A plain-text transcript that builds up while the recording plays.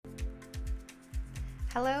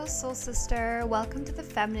Hello, Soul Sister. Welcome to the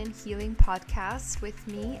Feminine Healing Podcast with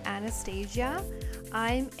me, Anastasia.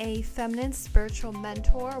 I'm a feminine spiritual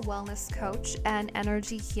mentor, wellness coach, and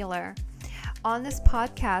energy healer. On this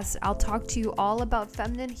podcast, I'll talk to you all about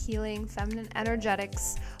feminine healing, feminine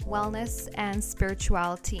energetics, wellness, and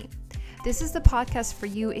spirituality. This is the podcast for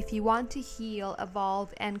you if you want to heal,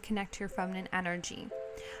 evolve, and connect to your feminine energy.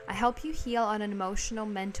 I help you heal on an emotional,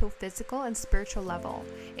 mental, physical, and spiritual level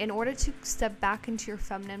in order to step back into your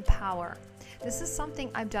feminine power. This is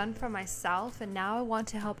something I've done for myself, and now I want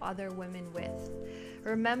to help other women with.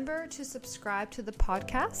 Remember to subscribe to the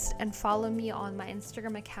podcast and follow me on my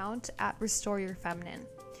Instagram account at Restore Your Feminine.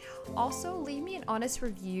 Also, leave me an honest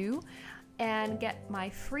review and get my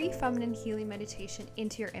free feminine healing meditation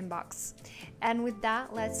into your inbox. And with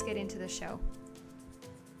that, let's get into the show.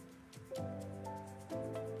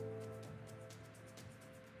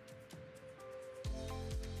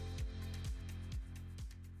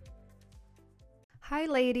 Hi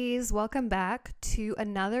ladies, welcome back to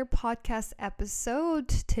another podcast episode.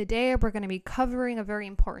 Today we're going to be covering a very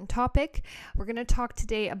important topic. We're going to talk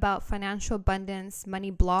today about financial abundance, money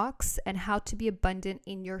blocks, and how to be abundant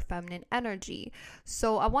in your feminine energy.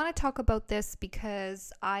 So I want to talk about this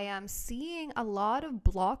because I am seeing a lot of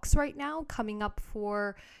blocks right now coming up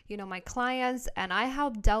for, my clients, and I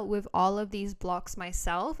have dealt with all of these blocks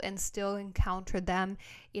myself and still encounter them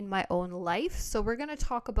in my own life. So we're going to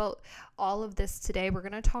talk about all of this today. We're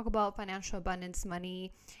going to talk about financial abundance,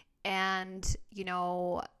 money, and,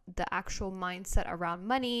 the actual mindset around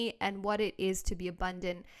money and what it is to be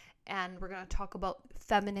abundant. And we're going to talk about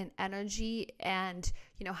feminine energy and,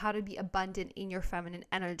 how to be abundant in your feminine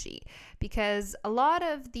energy. Because a lot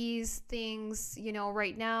of these things,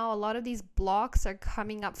 right now, a lot of these blocks are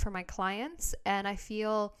coming up for my clients. And I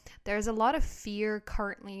feel there's a lot of fear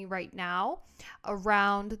currently right now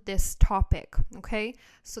around this topic. Okay.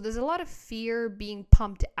 So there's a lot of fear being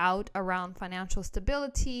pumped out around financial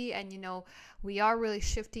stability. And, we are really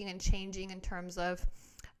shifting and changing in terms of,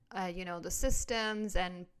 the systems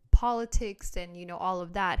and politics and all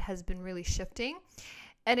of that has been really shifting,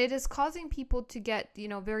 and it is causing people to get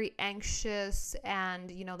very anxious,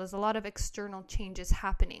 and there's a lot of external changes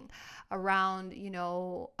happening around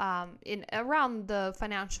around the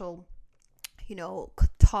financial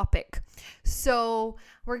topic. So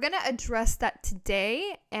we're going to address that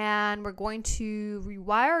today, and we're going to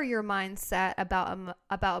rewire your mindset about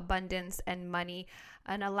abundance and money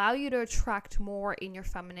and allow you to attract more in your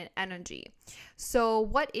feminine energy. So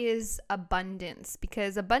what is abundance?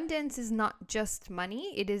 Because abundance is not just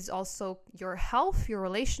money, it is also your health, your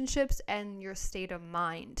relationships, and your state of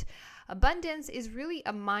mind. Abundance is really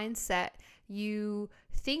a mindset. You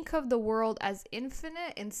think of the world as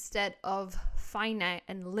infinite instead of finite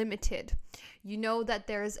and limited. You know that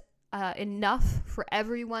there's enough for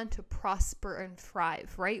everyone to prosper and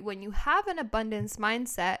thrive, right? When you have an abundance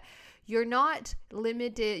mindset, you're not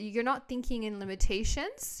limited. You're not thinking in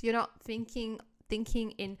limitations. You're not thinking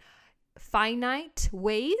in finite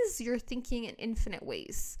ways. You're thinking in infinite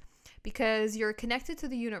ways because you're connected to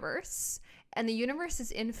the universe, and the universe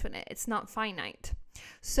is infinite. It's not finite.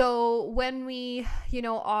 So when we,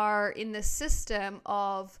 are in the system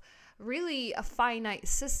of really a finite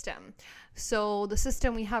system, so the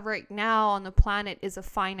system we have right now on the planet is a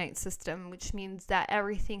finite system, which means that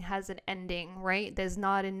everything has an ending, right? There's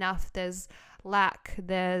not enough, there's lack,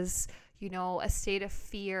 there's, a state of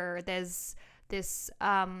fear, there's this,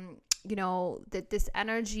 this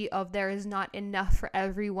energy of there is not enough for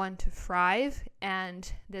everyone to thrive,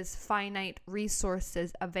 and there's finite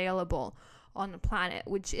resources available on the planet,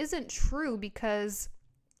 which isn't true, because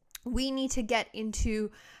we need to get into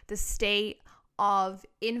the state of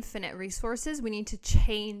infinite resources. We need to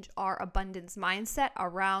change our abundance mindset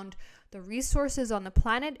around the resources on the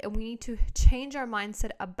planet, and we need to change our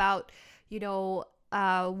mindset about,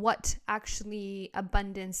 what actually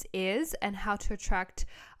abundance is and how to attract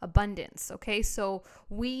abundance. Okay, so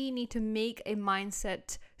we need to make a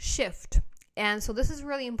mindset shift. And so this is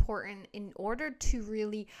really important in order to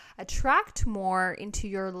really attract more into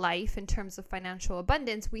your life in terms of financial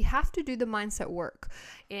abundance. We have to do the mindset work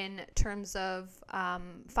in terms of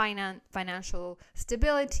financial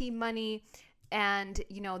stability, money, and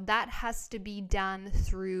that has to be done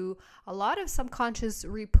through a lot of subconscious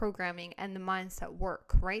reprogramming and the mindset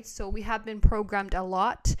work, right? So we have been programmed a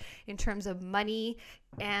lot in terms of money,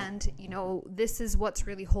 and this is what's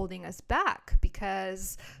really holding us back,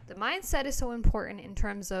 because the mindset is so important in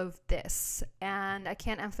terms of this, and I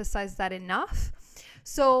can't emphasize that enough.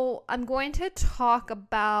 So I'm going to talk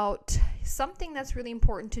about something that's really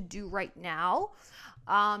important to do right now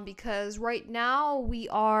because right now we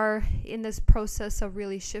are in this process of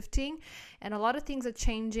really shifting, and a lot of things are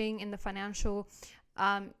changing in the financial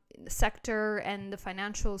sector and the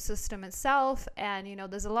financial system itself. And,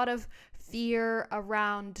 there's a lot of fear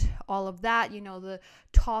around all of that, the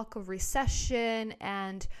talk of recession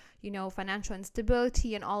and, financial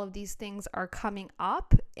instability, and all of these things are coming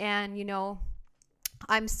up. And,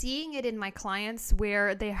 I'm seeing it in my clients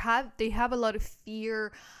where they have a lot of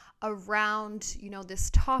fear around, this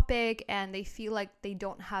topic, and they feel like they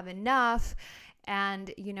don't have enough.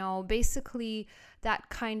 And, basically that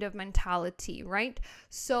kind of mentality, right?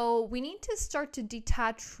 So we need to start to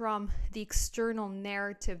detach from the external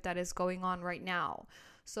narrative that is going on right now.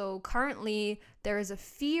 So currently there is a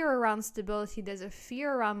fear around stability, there's a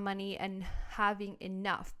fear around money and having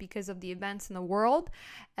enough because of the events in the world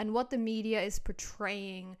and what the media is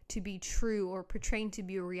portraying to be true or portraying to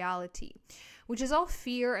be a reality, which is all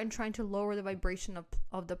fear and trying to lower the vibration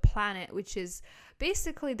of the planet, which is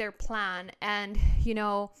basically their plan. And,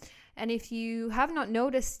 and if you have not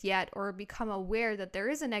noticed yet or become aware that there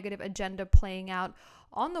is a negative agenda playing out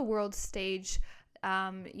on the world stage,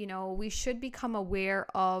 we should become aware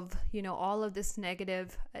of, all of this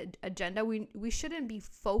negative agenda. We shouldn't be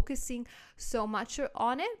focusing so much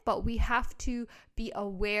on it, but we have to be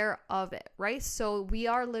aware of it, right? So we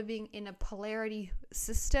are living in a polarity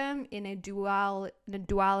system, in a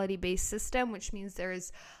duality-based system, which means there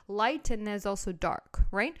is light and there's also dark,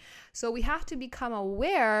 right? So we have to become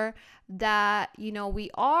aware that,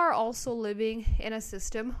 we are also living in a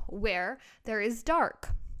system where there is dark,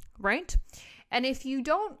 right? And if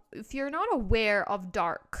you're not aware of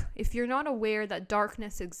dark, if you're not aware that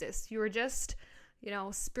darkness exists, you're just,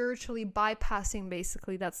 spiritually bypassing,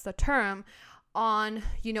 basically, that's the term, on,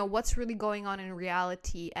 what's really going on in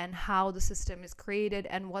reality and how the system is created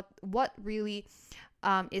and what really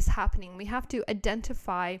is happening. We have to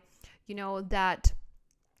identify, that,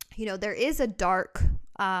 there is a dark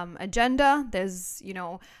agenda. There's,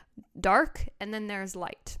 dark, and then there's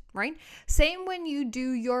light, right? Same when you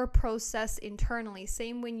do your process internally,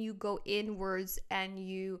 same when you go inwards and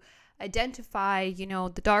you identify,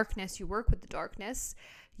 the darkness, you work with the darkness,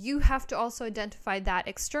 you have to also identify that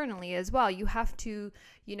externally as well. You have to,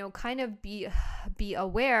 kind of be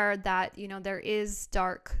aware that, there is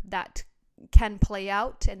dark that can play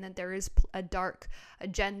out and that there is a dark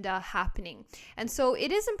agenda happening. And so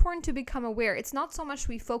it is important to become aware. It's not so much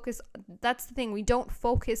we focus, that's the thing, we don't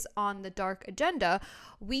focus on the dark agenda.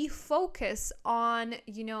 We focus on,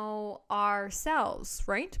 ourselves,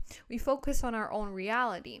 right? We focus on our own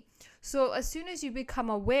reality. So as soon as you become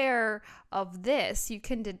aware of this, you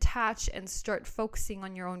can detach and start focusing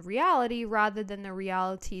on your own reality rather than the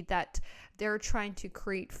reality that they're trying to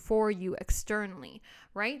create for you externally,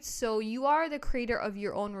 right? So you are the creator of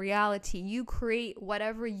your own reality. You create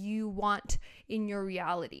whatever you want in your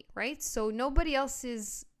reality, right? So nobody else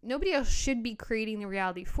should be creating the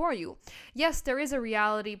reality for you. Yes, there is a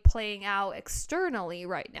reality playing out externally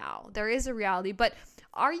right now. There is a reality, but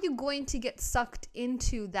are you going to get sucked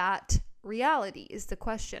into that reality is the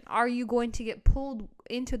question. Are you going to get pulled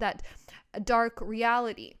into that dark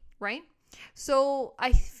reality, right? So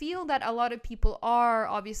I feel that a lot of people are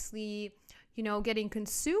obviously, getting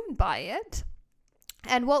consumed by it.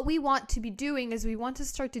 And what we want to be doing is we want to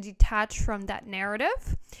start to detach from that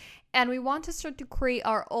narrative, and we want to start to create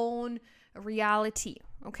our own reality,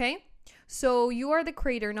 okay? So you are the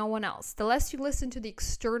creator, no one else. The less you listen to the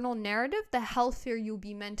external narrative, the healthier you'll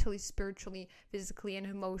be mentally, spiritually, physically, and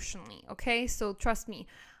emotionally, okay? So trust me,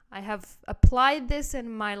 I have applied this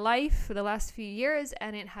in my life for the last few years,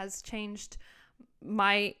 and it has changed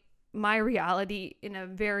my reality in a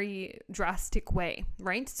very drastic way,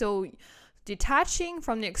 right? So detaching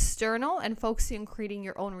from the external and focusing on creating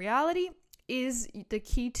your own reality is the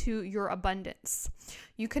key to your abundance.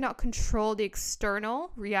 You cannot control the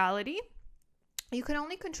external reality. You can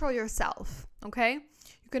only control yourself, okay?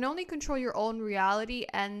 You can only control your own reality,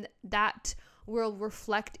 and that will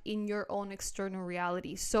reflect in your own external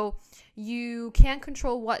reality. So you can't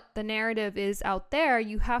control what the narrative is out there.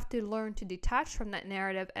 You have to learn to detach from that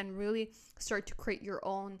narrative and really start to create your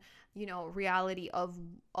own, reality of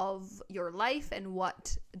your life and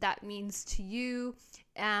what that means to you.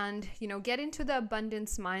 And, get into the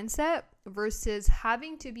abundance mindset versus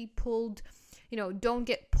having to be pulled, don't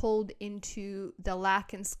get pulled into the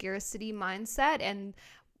lack and scarcity mindset and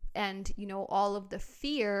all of the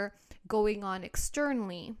fear going on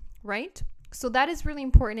externally, right? So that is really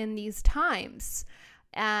important in these times.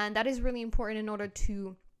 And that is really important in order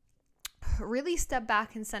to really step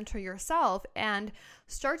back and center yourself and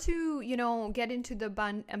start to, get into the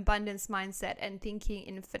abundance mindset and thinking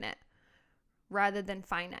infinite, rather than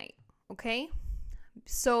finite. Okay?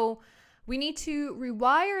 So we need to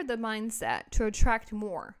rewire the mindset to attract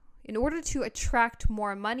more. In order to attract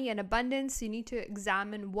more money and abundance, you need to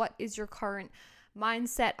examine what is your current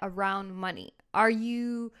mindset around money. Are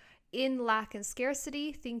you in lack and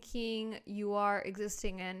scarcity, thinking you are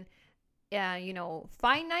existing in,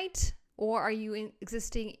 finite, or are you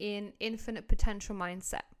existing in infinite potential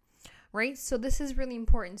mindset? Right? So this is really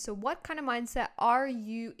important. So what kind of mindset are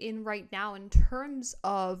you in right now in terms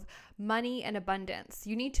of money and abundance?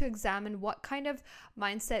 You need to examine what kind of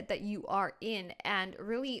mindset that you are in and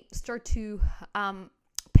really start to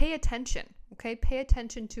pay attention. Okay? Pay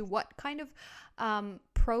attention to what kind of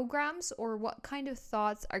programs or what kind of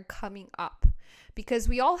thoughts are coming up. Because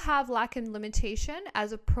we all have lack and limitation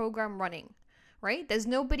as a program running. Right? There's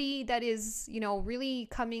nobody that is, really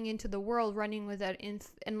coming into the world running with that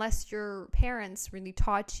unless your parents really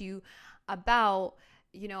taught you about,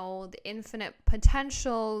 the infinite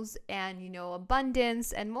potentials and,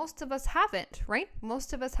 abundance. And most of us haven't, right?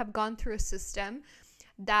 Most of us have gone through a system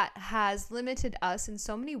that has limited us in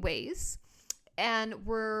so many ways. And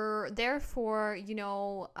we're therefore,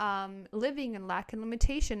 living in lack and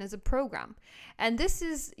limitation as a program. And this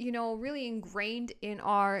is, really ingrained in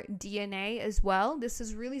our DNA as well. This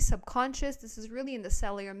is really subconscious. This is really in the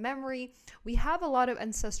cellular memory. We have a lot of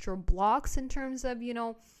ancestral blocks in terms of,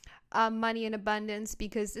 money and abundance,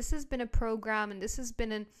 because this has been a program and this has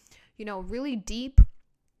been, really deep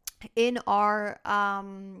in our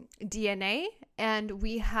DNA, and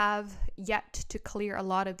we have yet to clear a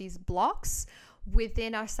lot of these blocks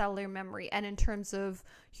within our cellular memory. And in terms of,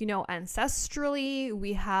 ancestrally,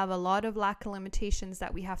 we have a lot of lack of limitations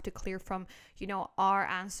that we have to clear from, our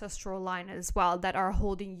ancestral line as well, that are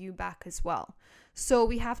holding you back as well. So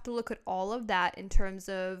we have to look at all of that in terms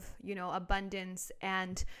of, abundance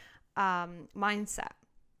and mindset.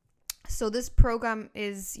 So this program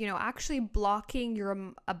is, actually blocking your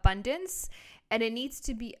abundance, and it needs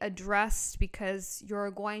to be addressed because you're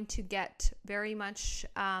going to get very much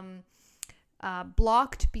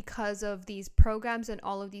blocked because of these programs and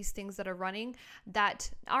all of these things that are running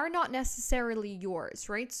that are not necessarily yours,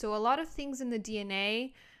 right? So a lot of things in the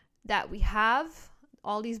DNA that we have,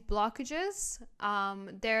 all these blockages,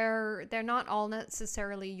 they're not all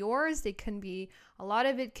necessarily yours. They can be, a lot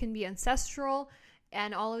of it can be ancestral.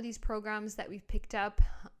 And all of these programs that we've picked up,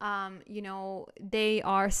 they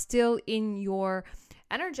are still in your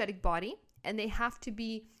energetic body and they have to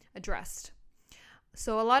be addressed.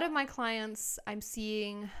 So a lot of my clients I'm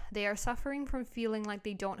seeing, they are suffering from feeling like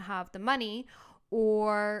they don't have the money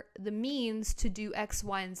or the means to do X,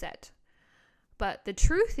 Y, and Z. But the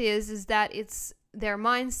truth is that it's their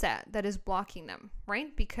mindset that is blocking them,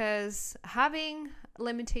 right? Because having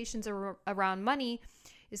limitations around money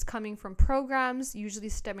is coming from programs, usually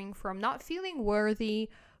stemming from not feeling worthy,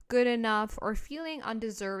 good enough, or feeling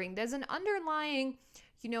undeserving. There's an underlying,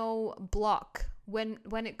 block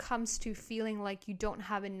when it comes to feeling like you don't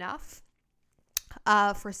have enough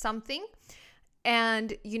for something. And,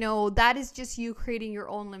 that is just you creating your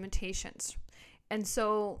own limitations. And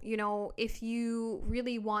so, if you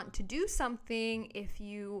really want to do something, if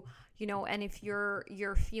you and if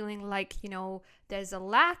you're feeling like, there's a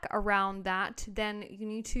lack around that, then you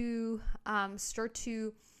need to start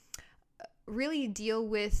to really deal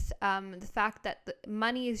with the fact that the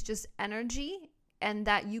money is just energy and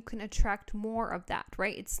that you can attract more of that,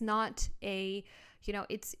 right? It's not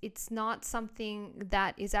it's not something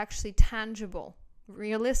that is actually tangible.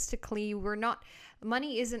 Realistically,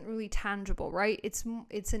 money isn't really tangible, right? It's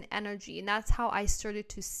an energy, and that's how I started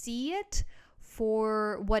to see it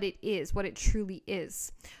for what it is, what it truly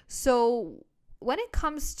is. So when it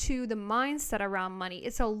comes to the mindset around money,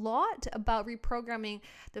 it's a lot about reprogramming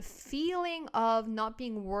the feeling of not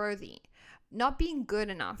being worthy, not being good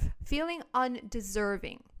enough, feeling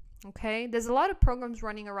undeserving. Okay, there's a lot of programs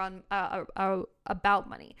running around about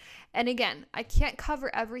money. And again, I can't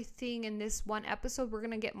cover everything in this one episode. We're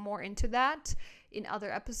going to get more into that in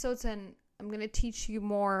other episodes, and I'm going to teach you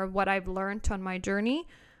more of what I've learned on my journey.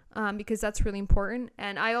 Because that's really important.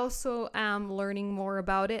 And I also am learning more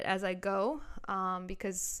about it as I go,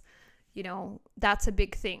 because, that's a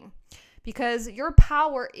big thing. Because your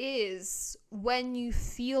power is when you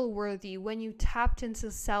feel worthy, when you tapped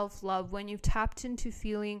into self-love, when you've tapped into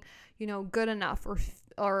feeling, good enough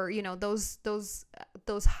or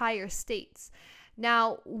those higher states.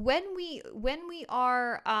 Now, when we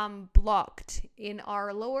are blocked in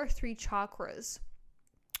our lower 3 chakras,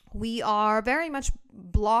 we are very much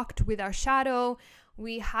blocked with our shadow.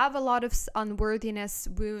 We have a lot of unworthiness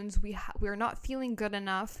wounds. We're not feeling good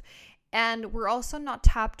enough. And we're also not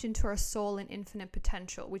tapped into our soul and infinite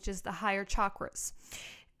potential, which is the higher chakras,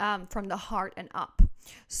 from the heart and up.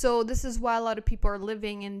 So this is why a lot of people are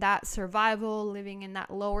living in that survival, living in that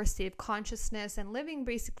lower state of consciousness, and living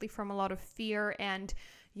basically from a lot of fear and,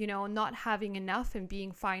 not having enough and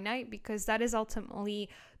being finite, because that is ultimately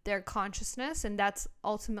their consciousness, and that's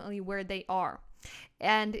ultimately where they are.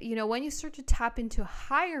 And, when you start to tap into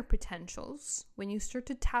higher potentials, when you start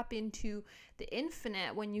to tap into the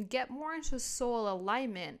infinite, when you get more into soul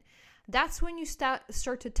alignment, that's when you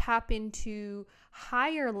start to tap into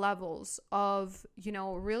higher levels of,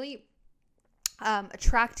 really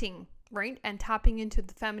attracting, right? And tapping into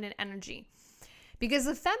the feminine energy. Because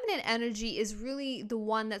the feminine energy is really the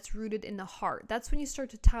one that's rooted in the heart. That's when you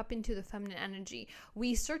start to tap into the feminine energy.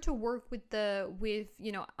 We start to work with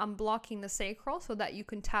unblocking the sacral so that you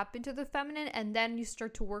can tap into the feminine. And then you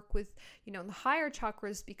start to work with, the higher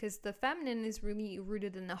chakras, because the feminine is really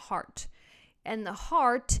rooted in the heart. And the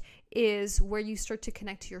heart is where you start to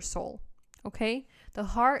connect to your soul. Okay? The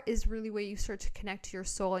heart is really where you start to connect to your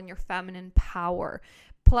soul and your feminine power.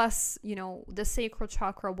 Plus, the sacral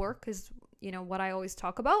chakra work is, what I always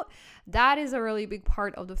talk about. That is a really big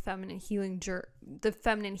part of the feminine healing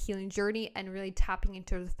journey, and really tapping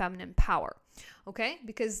into the feminine power. Okay?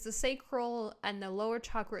 Because the sacral and the lower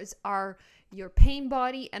chakras are your pain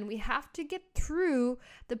body, and we have to get through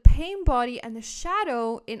the pain body and the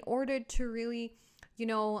shadow in order to really,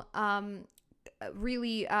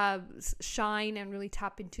 shine and really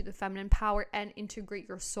tap into the feminine power and integrate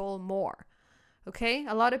your soul more. Okay,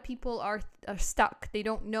 a lot of people are stuck. They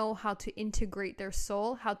don't know how to integrate their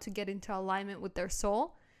soul, how to get into alignment with their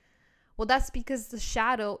soul. Well, that's because the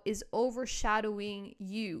shadow is overshadowing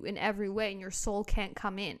you in every way, and your soul can't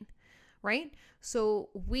come in, right? So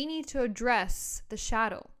we need to address the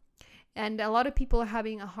shadow. And a lot of people are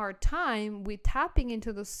having a hard time with tapping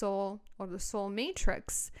into the soul or the soul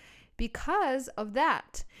matrix because of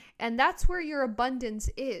that. And that's where your abundance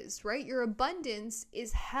is, right? Your abundance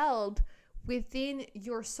is held within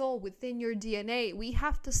your soul, within your DNA. We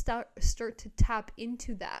have to start to tap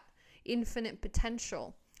into that infinite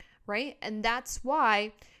potential, right? And that's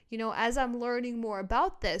why, as I'm learning more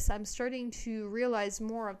about this, I'm starting to realize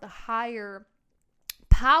more of the higher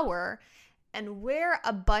power and where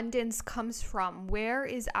abundance comes from. Where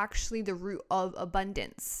is actually the root of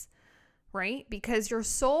abundance, right? Because your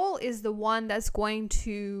soul is the one that's going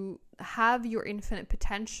to have your infinite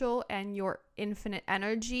potential and your infinite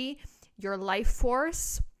energy. Your life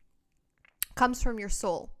force comes from your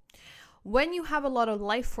soul. When you have a lot of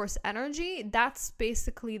life force energy, that's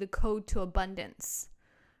basically the code to abundance,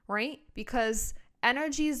 right? Because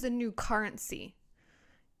energy is the new currency.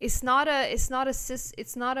 It's not a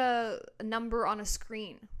number on a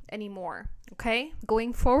screen anymore. Okay,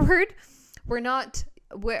 going forward,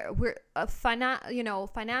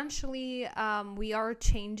 financially, we are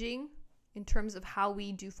changing in terms of how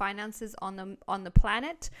we do finances on the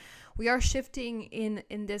planet. We are shifting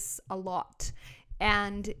in this a lot.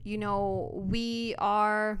 And, we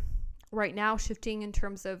are right now shifting in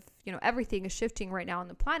terms of, everything is shifting right now on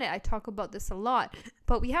the planet. I talk about this a lot,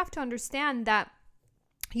 but we have to understand that,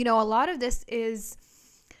 a lot of this is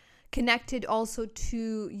connected also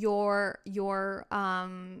to your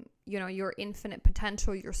infinite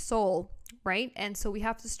potential, your soul, right? And so we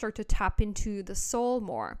have to start to tap into the soul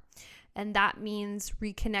more. And that means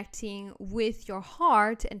reconnecting with your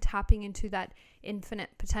heart and tapping into that infinite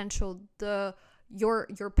potential,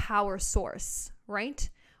 your power source, right?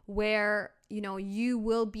 Where, you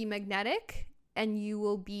will be magnetic and you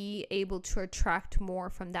will be able to attract more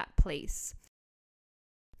from that place.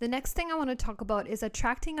 The next thing I want to talk about is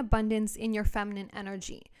attracting abundance in your feminine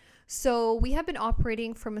energy. So we have been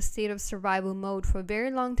operating from a state of survival mode for a very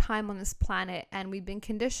long time on this planet, and we've been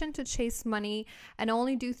conditioned to chase money and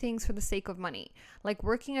only do things for the sake of money, like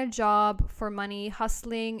working a job for money,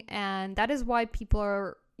 hustling, and that is why people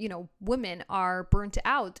are, women are burnt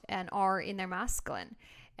out and are in their masculine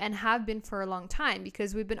and have been for a long time,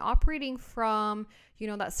 because we've been operating from,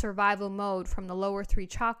 that survival mode from the lower 3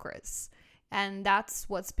 chakras. And that's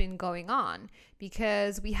what's been going on,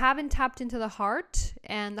 because we haven't tapped into the heart,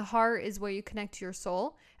 and the heart is where you connect to your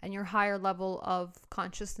soul and your higher level of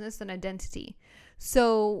consciousness and identity.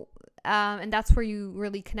 So, and that's where you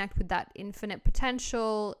really connect with that infinite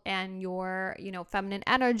potential and your, feminine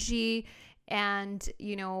energy and,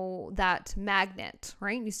 that magnet,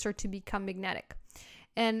 right? You start to become magnetic.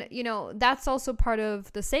 And, that's also part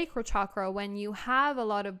of the sacral chakra. When you have a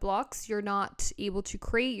lot of blocks, you're not able to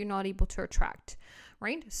create, you're not able to attract,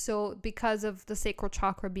 right? So because of the sacral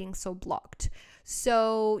chakra being so blocked.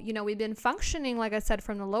 So, we've been functioning, like I said,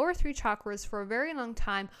 from the lower 3 chakras for a very long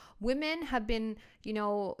time. Women have been,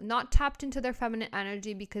 not tapped into their feminine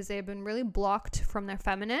energy because they've been really blocked from their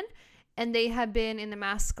feminine. And they have been in the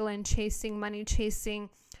masculine, chasing money, chasing,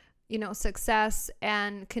 success,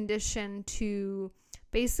 and conditioned to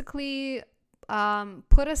basically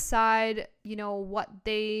put aside, what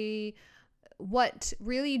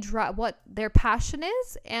their passion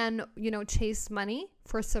is, and chase money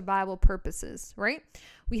for survival purposes, right?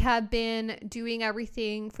 We have been doing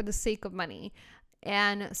everything for the sake of money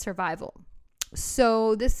and survival.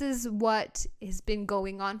 So this is what has been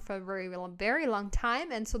going on for a very, very long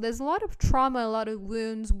time. And so there's a lot of trauma, a lot of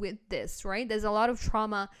wounds with this, right? There's a lot of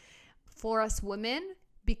trauma for us women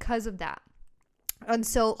because of that. And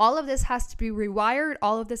so all of this has to be rewired.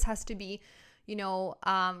 All of this has to be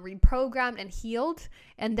reprogrammed and healed.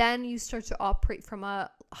 And then you start to operate from a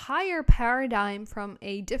higher paradigm, from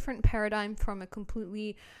a different paradigm, from a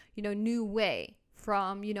completely, new way,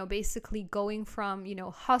 from, basically going from,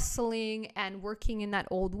 hustling and working in that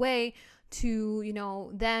old way to,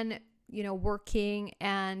 then, working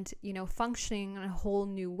and, functioning in a whole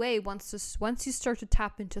new way. Once you start to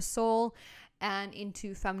tap into soul and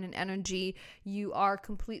into feminine energy, you are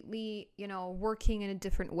completely, working in a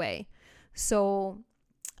different way. So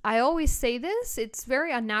I always say this, it's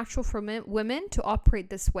very unnatural for women to operate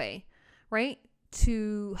this way, right?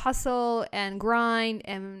 To hustle and grind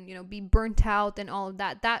and, be burnt out and all of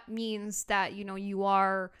that. That means that, you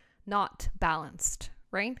are not balanced,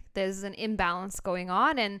 right? There's an imbalance going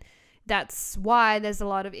on, and that's why there's a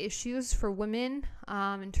lot of issues for women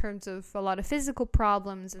in terms of a lot of physical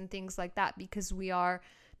problems and things like that, because we are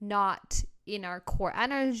not in our core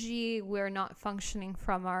energy. We're not functioning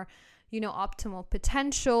from our optimal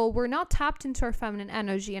potential. We're not tapped into our feminine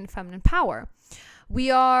energy and feminine power.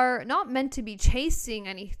 We are not meant to be chasing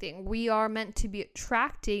anything. We are meant to be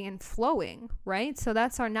attracting and flowing, right? So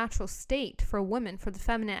that's our natural state for women, for the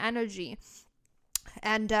feminine energy.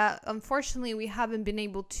 And unfortunately, we haven't been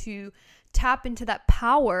able to tap into that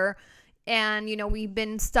power, and, we've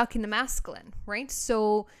been stuck in the masculine, right?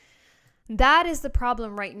 So that is the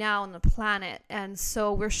problem right now on the planet. And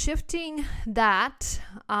so we're shifting that.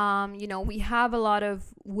 We have a lot of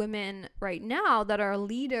women right now that are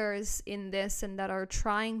leaders in this and that are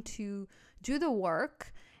trying to do the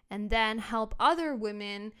work and then help other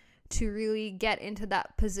women to really get into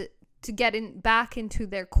that position, to get back into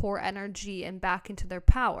their core energy and back into their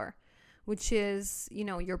power, which is,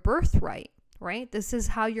 your birthright, right? This is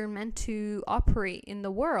how you're meant to operate in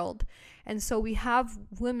the world. And so we have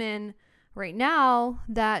women right now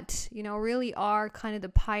that, really are kind of the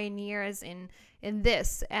pioneers in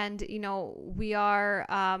this. And, we are,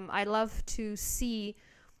 I love to see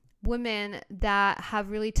women that have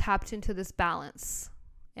really tapped into this balance.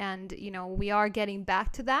 And, we are getting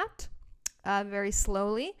back to that very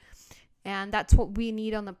slowly. And that's what we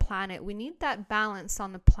need on the planet. We need that balance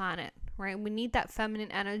on the planet, right? We need that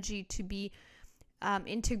feminine energy to be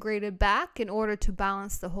integrated back in order to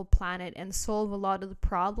balance the whole planet and solve a lot of the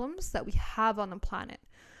problems that we have on the planet.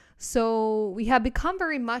 So we have become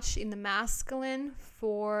very much in the masculine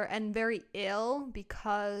and very ill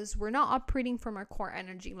because we're not operating from our core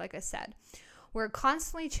energy. Like I said, we're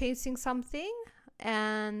constantly chasing something,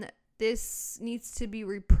 and this needs to be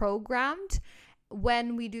reprogrammed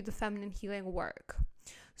when we do the feminine healing work.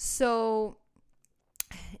 So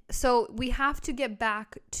we have to get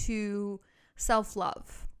back to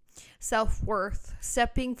self-love, self-worth,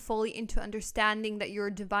 stepping fully into understanding that you're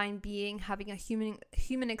a divine being, having a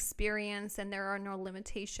human experience, and there are no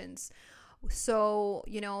limitations. So,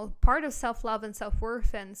 part of self-love and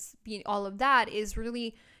self-worth and being all of that is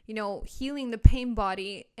really, healing the pain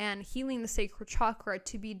body and healing the sacral chakra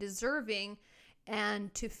to be deserving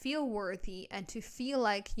and to feel worthy and to feel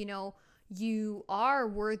like, you are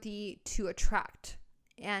worthy to attract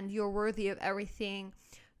and you're worthy of everything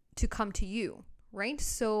to come to you, right?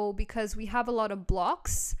 So because we have a lot of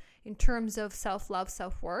blocks in terms of self-love,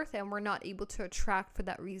 self-worth, and we're not able to attract for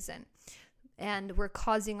that reason. And we're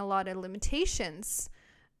causing a lot of limitations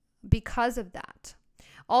because of that.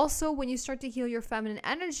 Also, when you start to heal your feminine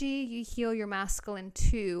energy, you heal your masculine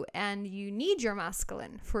too. And you need your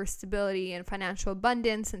masculine for stability and financial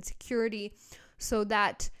abundance and security, so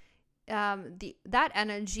that that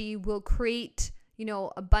energy will create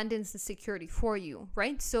abundance and security for you,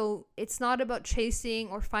 right? So it's not about chasing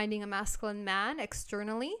or finding a masculine man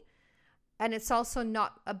externally. And it's also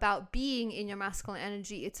not about being in your masculine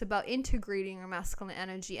energy. It's about integrating your masculine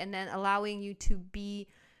energy and then allowing you to be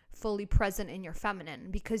fully present in your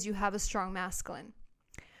feminine because you have a strong masculine.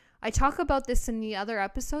 I talk about this in the other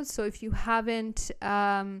episodes. So if you haven't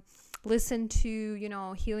listened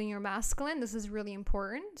to, healing your masculine, this is really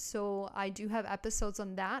important. So I do have episodes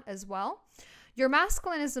on that as well. Your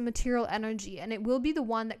masculine is a material energy, and it will be the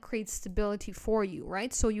one that creates stability for you,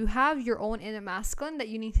 right? So you have your own inner masculine that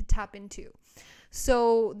you need to tap into.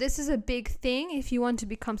 So this is a big thing. If you want to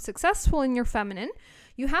become successful in your feminine,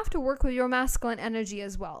 you have to work with your masculine energy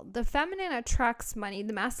as well. The feminine attracts money.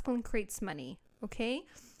 The masculine creates money, okay?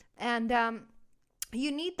 And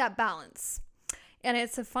you need that balance. And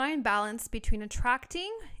it's a fine balance between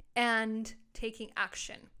attracting and taking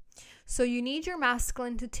action. So you need your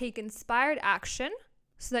masculine to take inspired action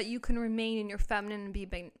so that you can remain in your feminine and be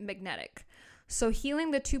magnetic. So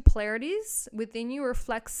healing the two polarities within you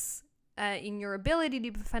reflects in your ability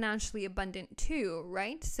to be financially abundant too,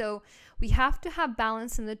 right? So we have to have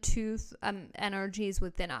balance in the two energies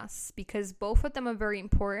within us, because both of them are very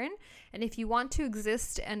important. And if you want to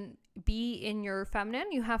exist and be in your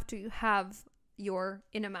feminine, you have to have your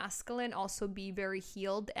inner masculine also be very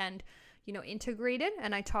healed and integrated.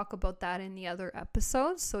 And I talk about that in the other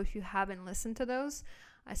episodes. So if you haven't listened to those,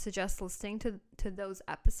 I suggest listening to those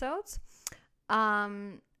episodes.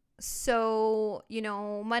 So,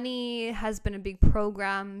 money has been a big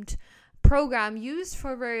program used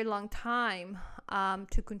for a very long time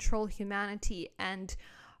to control humanity. And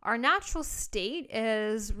our natural state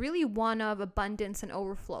is really one of abundance and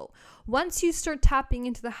overflow. Once you start tapping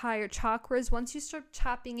into the higher chakras, once you start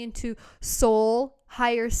tapping into soul,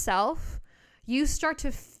 higher self, you start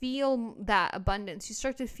to feel that abundance. You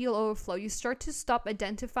start to feel overflow. You start to stop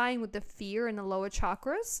identifying with the fear in the lower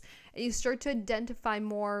chakras, and you start to identify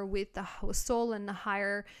more with the soul and the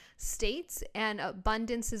higher states. And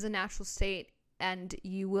abundance is a natural state, and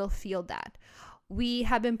you will feel that. We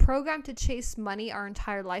have been programmed to chase money our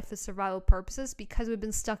entire life for survival purposes because we've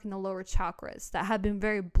been stuck in the lower chakras that have been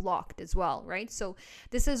very blocked as well, right? So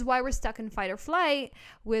this is why we're stuck in fight or flight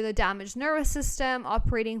with a damaged nervous system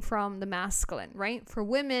operating from the masculine, right? For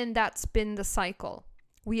women, that's been the cycle.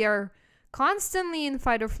 We are constantly in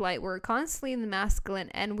fight or flight. We're constantly in the masculine,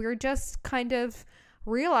 and we're just kind of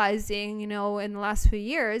realizing, in the last few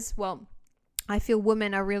years, well, I feel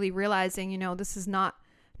women are really realizing, this is not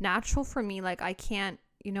natural for me. Like, I can't,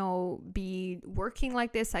 be working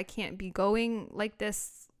like this. I can't be going like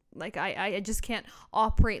this. Like, I just can't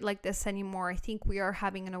operate like this anymore. I think we are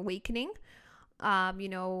having an awakening.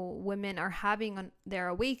 Women are having their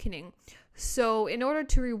awakening. So in order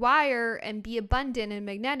to rewire and be abundant and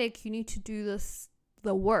magnetic, you need to do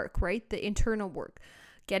the work, right? The internal work,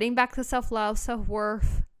 getting back to self-love,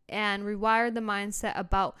 self-worth, and rewire the mindset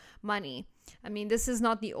about money. I mean, this is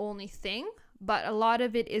not the only thing, but a lot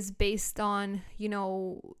of it is based on,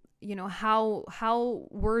 how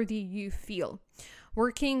worthy you feel.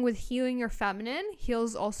 Working with healing your feminine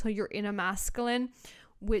heals also your inner masculine,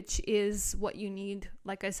 which is what you need,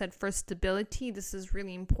 like I said, for stability. This is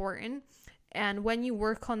really important. And when you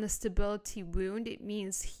work on the stability wound, it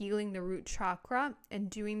means healing the root chakra and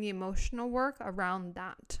doing the emotional work around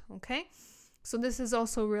that, okay? So this is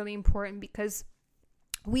also really important because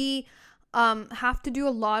we have to do a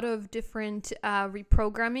lot of different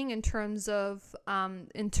reprogramming in terms of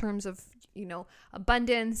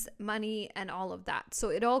abundance, money, and all of that. So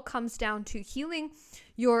it all comes down to healing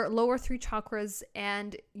your lower three chakras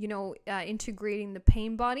and integrating the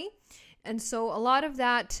pain body. And so a lot of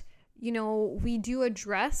that we do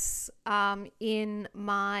address in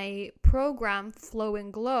my program Flow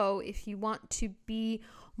and Glow. If you want to be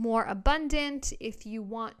more abundant, if you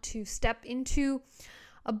want to step into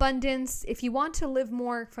abundance, if you want to live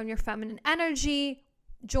more from your feminine energy,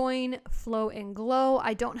 join Flow and Glow.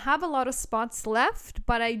 I don't have a lot of spots left,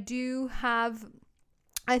 but I do have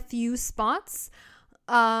a few spots.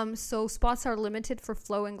 So spots are limited for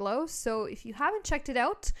Flow and Glow. So if you haven't checked it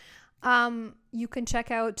out, you can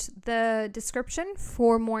check out the description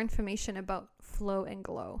for more information about Flow and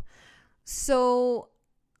Glow. So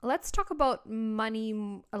let's talk about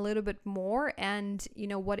money a little bit more and,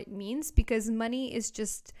 what it means, because money is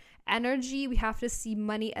just energy. We have to see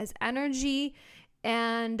money as energy,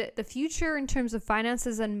 and the future in terms of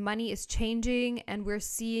finances and money is changing, and we're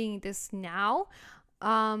seeing this now.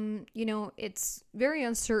 It's very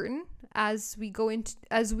uncertain as we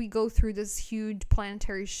go through this huge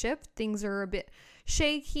planetary shift. Things are a bit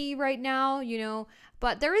shaky right now,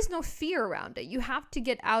 but there is no fear around it. You have to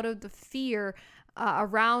get out of the fear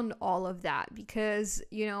around all of that, because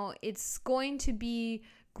it's going to be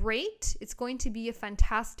great. It's going to be a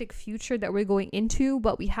fantastic future that we're going into,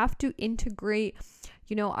 but we have to integrate,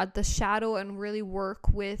 at the shadow and really work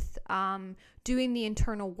with doing the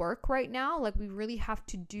internal work right now. Like, we really have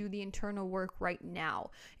to do the internal work right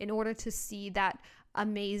now in order to see that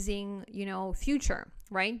amazing, future,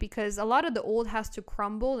 right? Because a lot of the old has to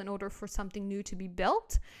crumble in order for something new to be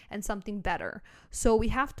built and something better. So we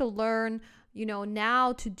have to learn,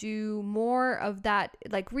 now to do more of that,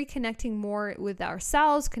 like reconnecting more with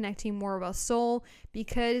ourselves, connecting more with our soul,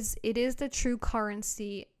 because it is the true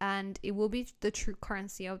currency and it will be the true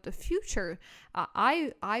currency of the future.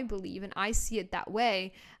 I believe, and I see it that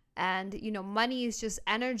way. And, money is just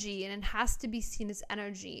energy, and it has to be seen as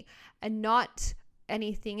energy and not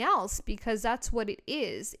anything else, because that's what it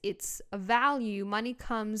is. It's a value. Money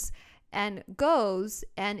comes and goes,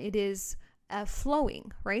 and it is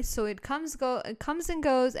flowing, right? So it comes and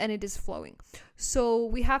goes, and it is flowing. So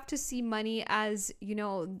we have to see money as,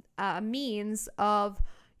 a means of,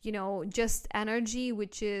 just energy,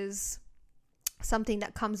 which is something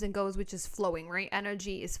that comes and goes, which is flowing, right?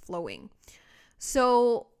 Energy is flowing.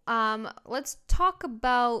 So let's talk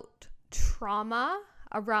about trauma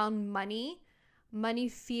around money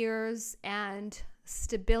fears, and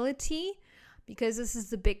stability, because this is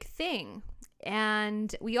the big thing.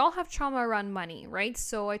 And we all have trauma around money, right?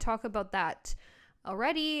 So I talk about that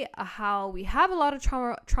already, how we have a lot of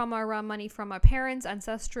trauma around money from our parents,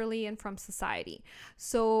 ancestrally, and from society.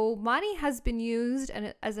 So money has been used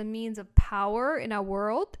as a means of power in our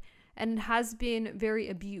world, and has been very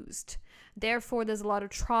abused. Therefore, there's a lot of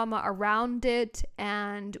trauma around it,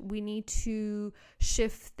 and we need to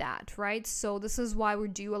shift that, right? So this is why we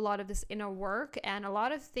do a lot of this inner work, and a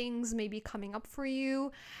lot of things may be coming up for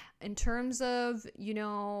you in terms of,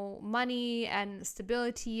 money and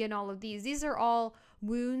stability and all of these. These are all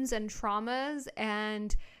wounds and traumas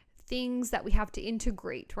and things that we have to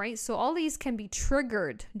integrate, right? So all these can be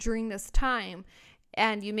triggered during this time,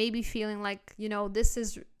 and you may be feeling like, this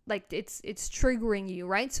is like it's triggering you,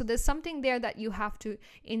 right? So there's something there that you have to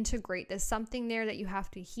integrate. There's something there that you have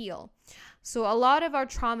to heal. So a lot of our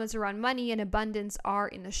traumas around money and abundance are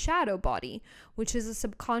in the shadow body, which is a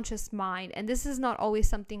subconscious mind. And this is not always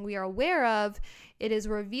something we are aware of. It is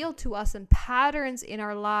revealed to us in patterns in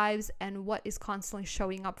our lives and what is constantly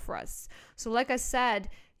showing up for us. So like I said,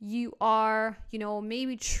 you are,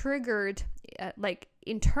 maybe triggered like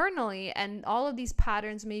internally, and all of these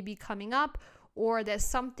patterns may be coming up, or there's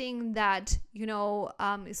something that,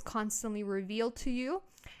 is constantly revealed to you.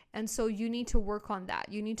 And so you need to work on that.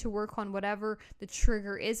 You need to work on whatever the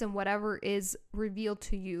trigger is and whatever is revealed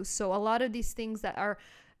to you. So a lot of these things that are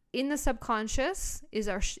in the subconscious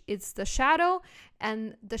it's the shadow,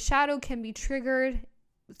 and the shadow can be triggered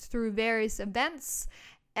through various events.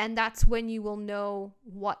 And that's when you will know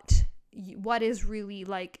what is really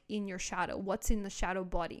like in your shadow, what's in the shadow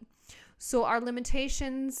body. So our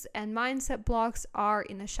limitations and mindset blocks are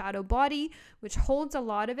in the shadow body, which holds a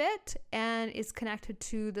lot of it and is connected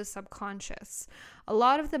to the subconscious. A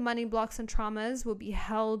lot of the money blocks and traumas will be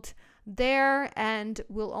held there and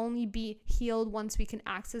will only be healed once we can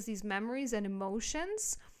access these memories and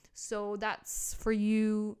emotions. So that's for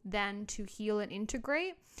you then to heal and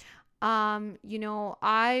integrate.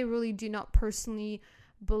 I really do not personally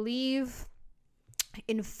believe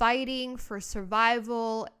in fighting for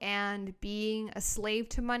survival and being a slave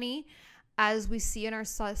to money, as we see in our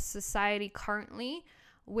society currently,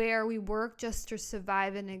 where we work just to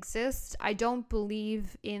survive and exist. I don't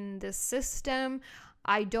believe in this system.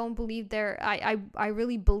 I don't believe I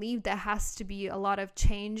really believe there has to be a lot of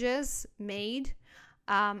changes made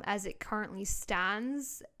as it currently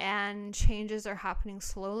stands, and changes are happening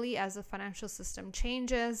slowly as the financial system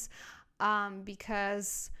changes,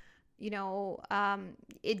 because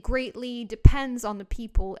it greatly depends on the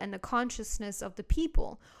people and the consciousness of the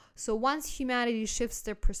people. So once humanity shifts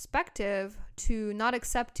their perspective to not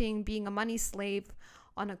accepting being a money slave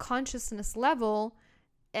on a consciousness level,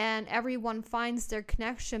 and everyone finds their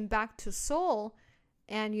connection back to soul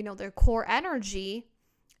and, their core energy,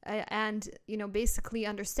 and, basically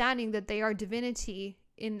understanding that they are divinity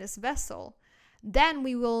in this vessel, then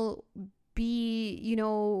we will be,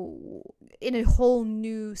 in a whole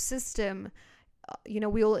new system. We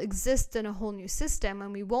will exist in a whole new system,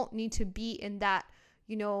 and we won't need to be in that,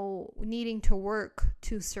 needing to work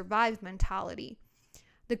to survive mentality.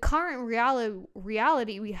 The current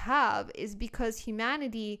reality we have is because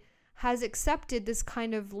humanity has accepted this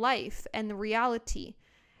kind of life and the reality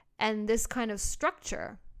and this kind of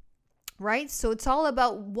structure, right? So it's all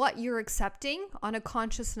about what you're accepting on a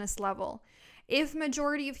consciousness level. If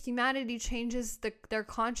majority of humanity changes their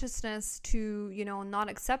consciousness to, not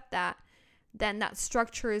accept that, then that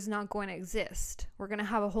structure is not going to exist. We're going to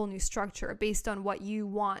have a whole new structure based on what you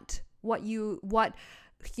want, what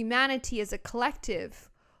humanity as a collective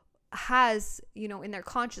has, in their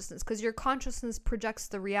consciousness, because your consciousness projects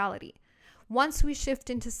the reality. Once we shift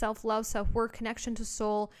into self-love, self-work, connection to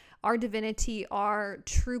soul, our divinity, our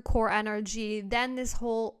true core energy, then this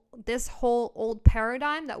whole old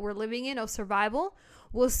paradigm that we're living in of survival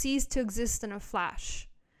will cease to exist in a flash.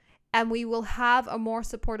 And we will have a more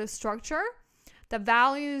supportive structure that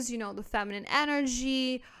values, the feminine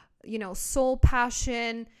energy, soul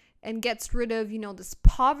passion, and gets rid of, this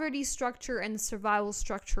poverty structure and the survival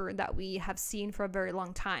structure that we have seen for a very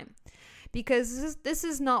long time. Because this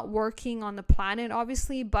is not working on the planet,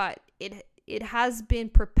 obviously, but it has been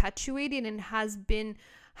perpetuated and has been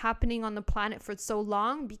happening on the planet for so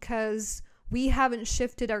long because we haven't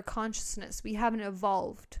shifted our consciousness. We haven't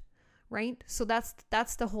evolved, right? So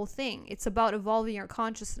that's the whole thing. It's about evolving our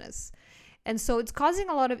consciousness. And so it's causing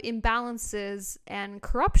a lot of imbalances and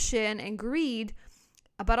corruption and greed,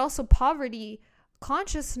 but also poverty,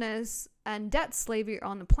 consciousness, and debt slavery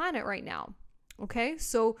on the planet right now. Okay?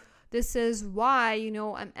 So this is why,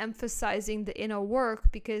 I'm emphasizing the inner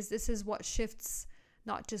work, because this is what shifts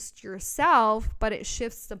not just yourself, but it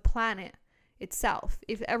shifts the planet itself.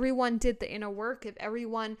 If everyone did the inner work, if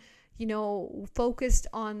everyone, focused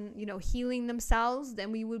on, healing themselves,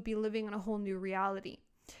 then we would be living in a whole new reality.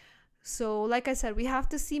 So like I said, we have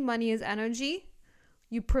to see money as energy.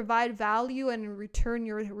 You provide value, and in return,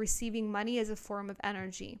 you're receiving money as a form of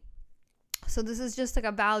energy. So this is just like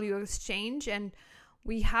a value exchange, and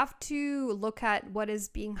we have to look at what is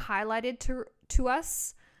being highlighted to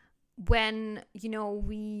us when,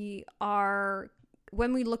 we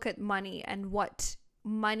look at money and what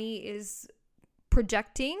money is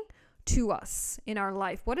projecting to us in our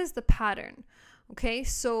life. What is the pattern? Okay,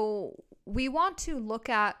 so we want to look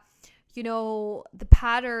at, the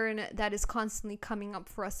pattern that is constantly coming up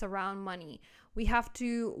for us around money. We have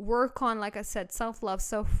to work on, like I said, self-love,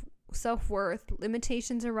 self-worth,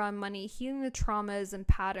 limitations around money, healing the traumas and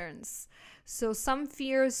patterns. So some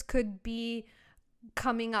fears could be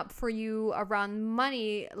coming up for you around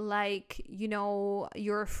money, like,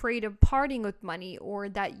 you're afraid of parting with money, or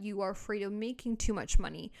that you are afraid of making too much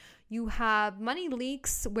money. You have money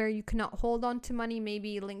leaks where you cannot hold on to money,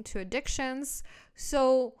 maybe linked to addictions.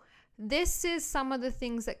 So this is some of the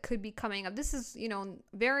things that could be coming up. This is,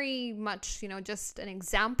 very much, just an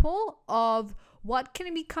example of what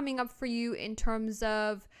can be coming up for you in terms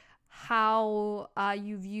of how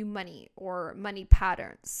you view money, or money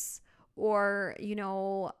patterns, or,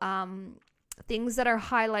 things that are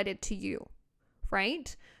highlighted to you,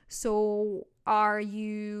 right? So are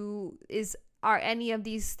any of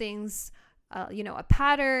these things, a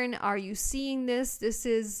pattern? Are you seeing this?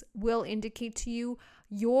 This will indicate to you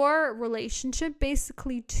your relationship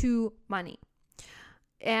basically to money.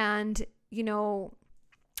 And,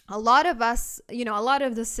 a lot of us, a lot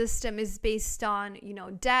of the system is based on,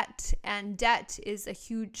 debt, and debt is a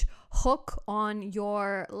huge hook on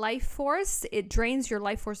your life force. It drains your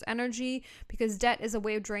life force energy, because debt is a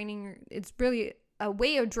way of draining. It's really a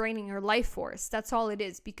way of draining your life force. That's all it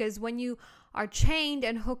is. Because when you are chained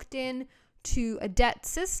and hooked in to a debt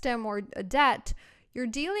system or a debt, you're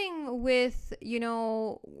dealing with,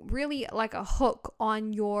 really like a hook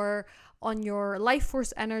on your life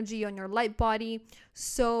force energy, on your light body.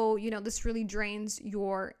 So, this really drains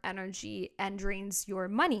your energy and drains your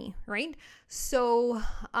money, right? So,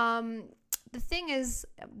 the thing is,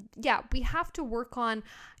 we have to work on,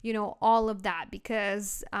 all of that,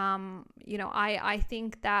 because, I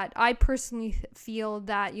think that I personally feel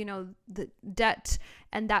that, the debt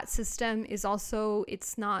and that system is also,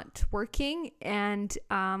 it's not working, and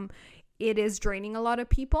it is draining a lot of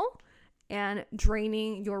people and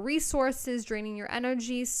draining your resources, draining your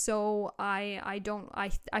energy. So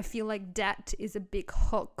I feel like debt is a big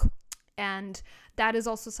hook, and that is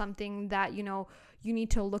also something that, you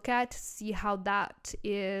need to look at, see how that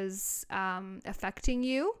is affecting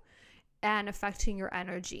you and affecting your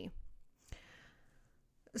energy.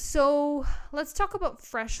 So let's talk about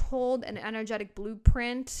threshold and energetic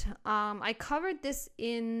blueprint. I covered this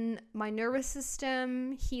in my nervous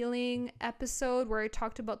system healing episode, where I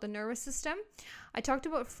talked about the nervous system. I talked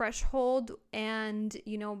about threshold and,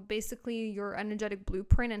 basically your energetic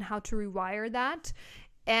blueprint and how to rewire that.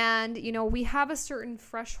 And, we have a certain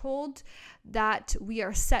threshold that we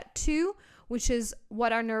are set to, which is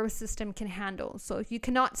what our nervous system can handle. So if you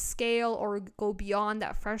cannot scale or go beyond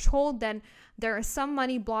that threshold, then there are some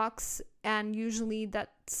money blocks, and usually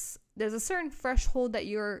there's a certain threshold that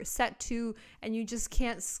you're set to, and you just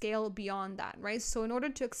can't scale beyond that, right? So in order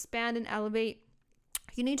to expand and elevate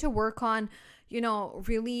You need to work on,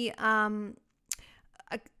 really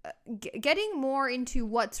getting more into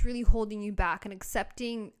what's really holding you back and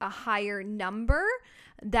accepting a higher number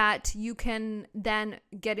that you can then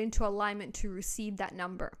get into alignment to receive that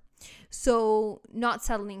number. So not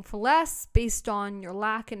settling for less based on your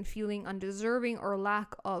lack and feeling undeserving or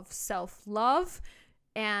lack of self-love.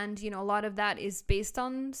 And, a lot of that is based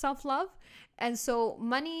on self-love. And so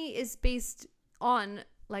money is based on,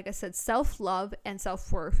 like I said, self-love and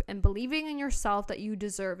self-worth and believing in yourself that you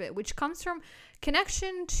deserve it, which comes from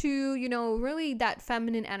connection to, really that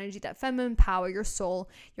feminine energy, that feminine power, your soul,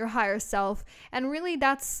 your higher self. And really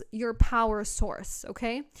that's your power source,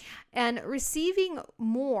 okay? And receiving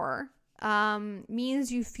more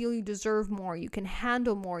means you feel you deserve more, you can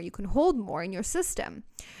handle more, you can hold more in your system.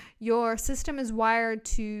 Your system is wired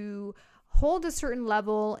to hold a certain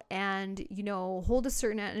level and, hold a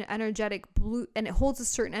certain energetic and it holds a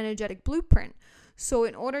certain energetic blueprint. So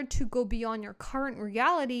in order to go beyond your current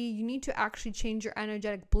reality, you need to actually change your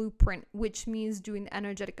energetic blueprint, which means doing the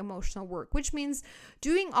energetic emotional work, which means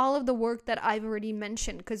doing all of the work that I've already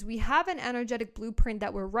mentioned, because we have an energetic blueprint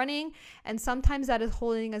that we're running, and sometimes that is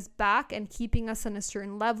holding us back and keeping us on a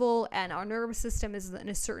certain level, and our nervous system is in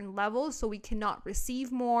a certain level, so we cannot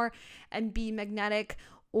receive more and be magnetic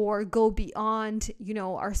or go beyond,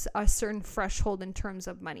 our certain threshold in terms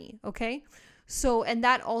of money, okay? So, and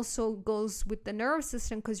that also goes with the nervous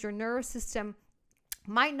system, because your nervous system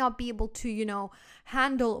might not be able to,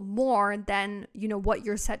 handle more than, what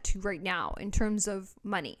you're set to right now in terms of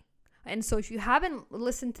money. And so if you haven't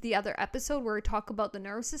listened to the other episode where we talk about the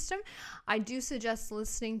nervous system, I do suggest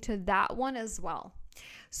listening to that one as well.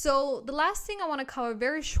 So the last thing I want to cover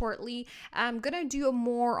very shortly, I'm going to do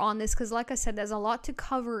more on this because, like I said, there's a lot to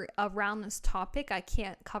cover around this topic. I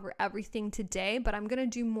can't cover everything today, but I'm going to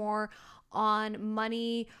do more on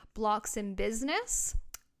money blocks in business.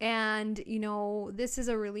 And, this is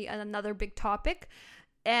another big topic.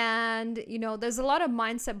 And, there's a lot of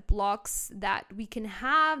mindset blocks that we can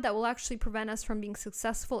have that will actually prevent us from being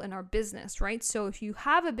successful in our business, right? So if you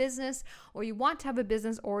have a business, or you want to have a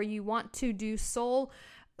business, or you want to do soul-led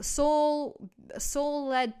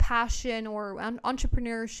passion or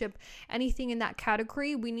entrepreneurship, anything in that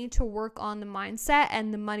category, we need to work on the mindset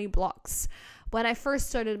and the money blocks. When I first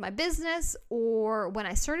started my business, or when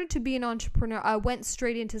I started to be an entrepreneur, I went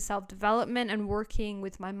straight into self-development and working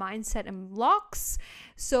with my mindset and blocks.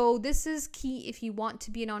 So this is key if you want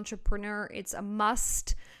to be an entrepreneur. It's a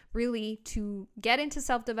must, really, to get into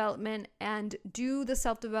self-development and do the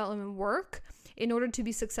self-development work in order to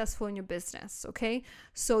be successful in your business, okay?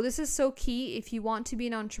 So this is so key if you want to be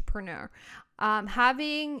an entrepreneur.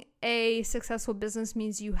 Having a successful business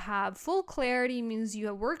means you have full clarity, means you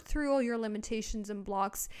have worked through all your limitations and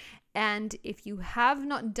blocks. And if you have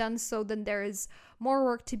not done so, then there is more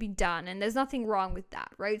work to be done. And there's nothing wrong with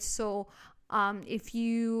that, right? So if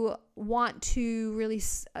you want to really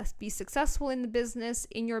be successful in the business,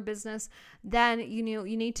 in your business, then you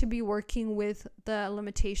need to be working with the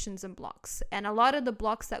limitations and blocks. And a lot of the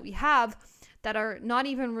blocks that we have that are not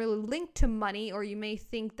even really linked to money, or you may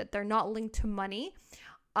think that they're not linked to money,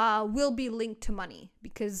 will be linked to money,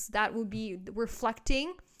 because that will be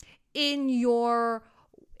reflecting in you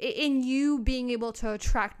being able to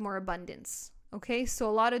attract more abundance. Okay, so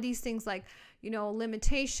a lot of these things like,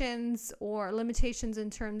 limitations in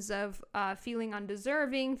terms of feeling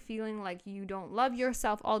undeserving, feeling like you don't love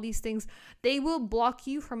yourself, all these things, they will block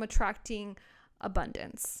you from attracting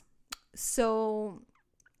abundance. So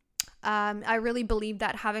I really believe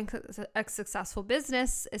that having a successful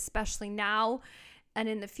business, especially now and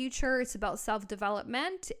in the future, it's about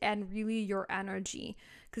self-development and really your energy,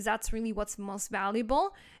 because that's really what's most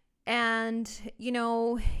valuable. And,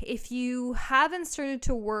 if you haven't started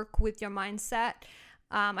to work with your mindset,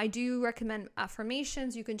 I do recommend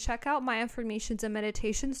affirmations. You can check out my affirmations and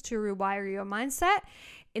meditations to rewire your mindset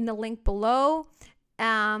in the link below.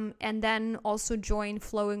 And then also join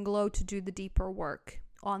Flow and Glow to do the deeper work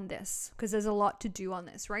on this, because there's a lot to do on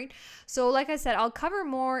this, right? So like I said, I'll cover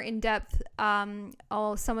more in depth some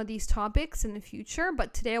of these topics in the future,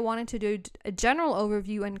 but today I wanted to do a general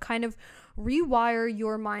overview and kind of rewire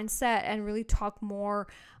your mindset and really talk more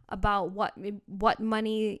about what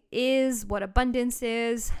money is, what abundance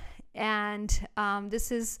is, and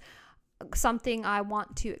this is something I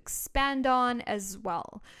want to expand on as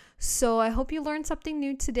well. So I hope you learned something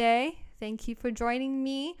new today. Thank you for joining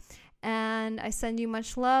me, and I send you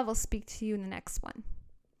much love. I'll speak to you in the next one.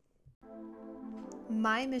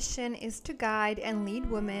 My mission is to guide and lead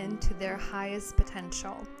women to their highest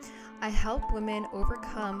potential. I help women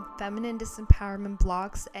overcome feminine disempowerment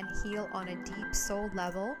blocks and heal on a deep soul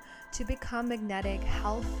level to become magnetic,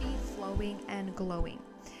 healthy, flowing, and glowing.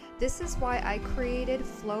 This is why I created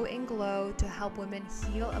Flow and Glow to help women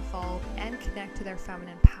heal, evolve, and connect to their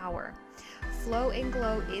feminine power. Flow and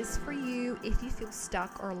Glow is for you if you feel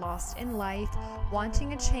stuck or lost in life,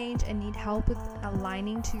 wanting a change, and need help with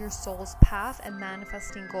aligning to your soul's path and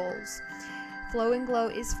manifesting goals. Flow and Glow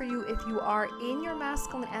is for you if you are in your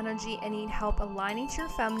masculine energy and need help aligning to your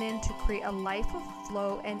feminine to create a life of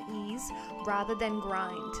flow and ease rather than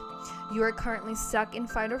grind. You are currently stuck in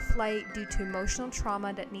fight or flight due to emotional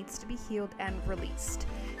trauma that needs to be healed and released.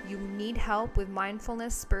 You need help with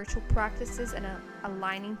mindfulness, spiritual practices, and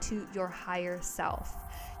aligning to your higher self.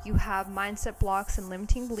 You have mindset blocks and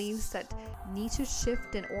limiting beliefs that need to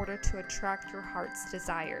shift in order to attract your heart's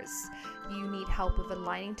desires. You need help with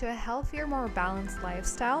aligning to a healthier, more balanced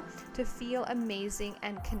lifestyle to feel amazing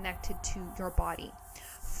and connected to your body.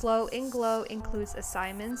 Flow and Glow includes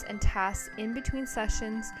assignments and tasks in between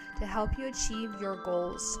sessions to help you achieve your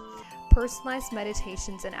goals. Personalized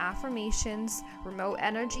meditations and affirmations, remote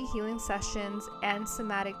energy healing sessions, and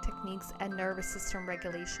somatic techniques and nervous system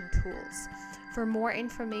regulation tools. For more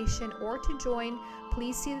information or to join,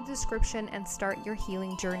 please see the description and start your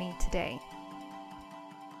healing journey today.